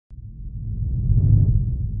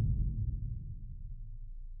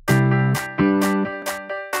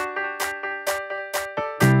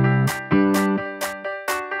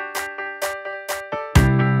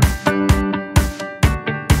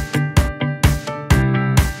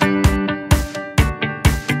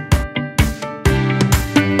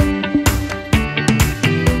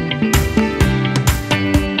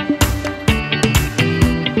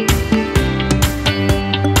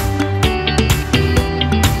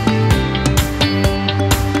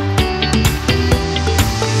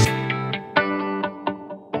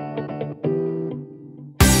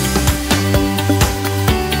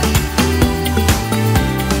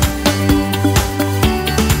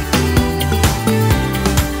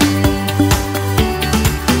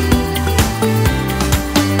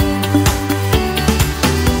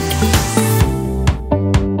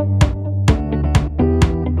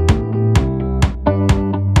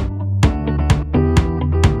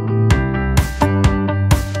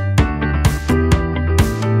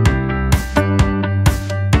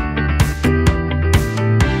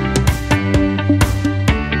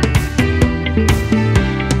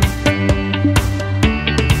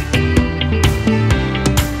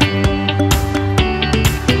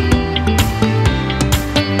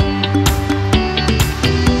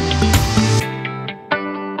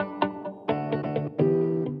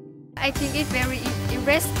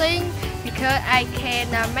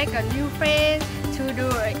can make a new friend, to do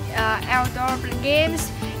outdoor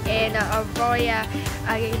games, and avoid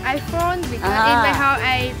iPhone because in my house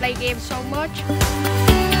I play games so much.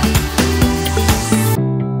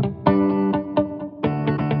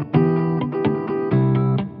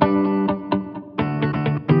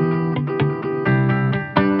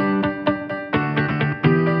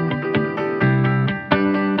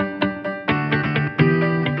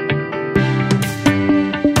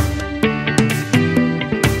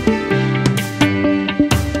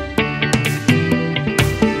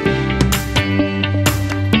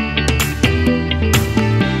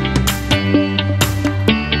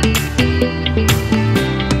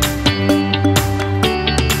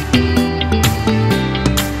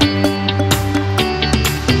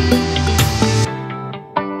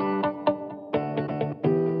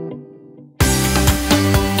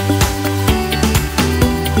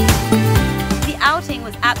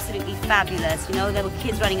 Absolutely fabulous. You know, there were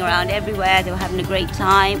kids running around everywhere, they were having a great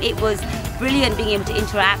time. It was brilliant being able to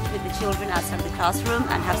interact with the children outside of the classroom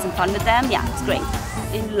and have some fun with them. Yeah, it's great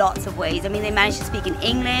in lots of ways. I mean, they managed to speak in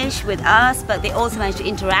English with us, but they also managed to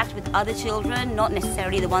interact with other children, not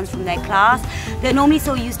necessarily the ones from their class. They're normally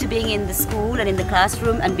so used to being in the school and in the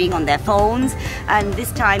classroom and being on their phones, and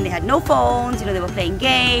this time they had no phones. You know, they were playing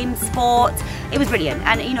games, sports. It was brilliant,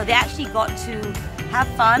 and you know, they actually got to have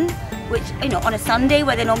fun, which, you know, on a Sunday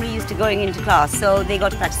where they're normally used to going into class. So they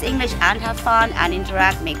got to practice English and have fun and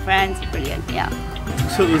interact, make friends. Brilliant, yeah.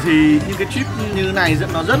 Thực sự thì những cái trip như này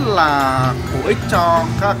nó rất là bổ ích cho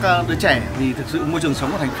các đứa trẻ, vì thực sự môi trường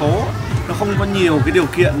sống ở thành phố nó không có nhiều cái điều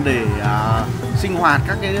kiện để sinh hoạt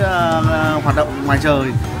các cái hoạt động ngoài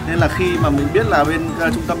trời, nên là khi mà mình biết là bên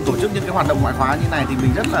trung tâm tổ chức những cái hoạt động ngoại khóa như này thì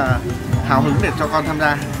mình rất là hào hứng để cho con tham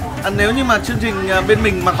gia. Nếu như mà chương trình bên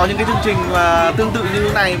mình mà có những cái chương trình tương tự như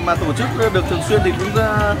thế này mà tổ chức được thường xuyên thì cũng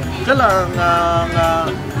rất là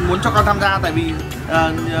muốn cho con tham gia, tại vì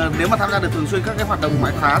nếu mà tham gia được thường xuyên các cái hoạt động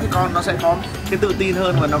ngoại khóa thì con nó sẽ có cái tự tin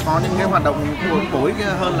hơn và nó có những cái hoạt động bổ ích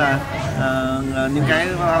hơn là những cái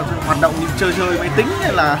hoạt động như chơi máy tính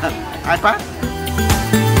hay là iPad.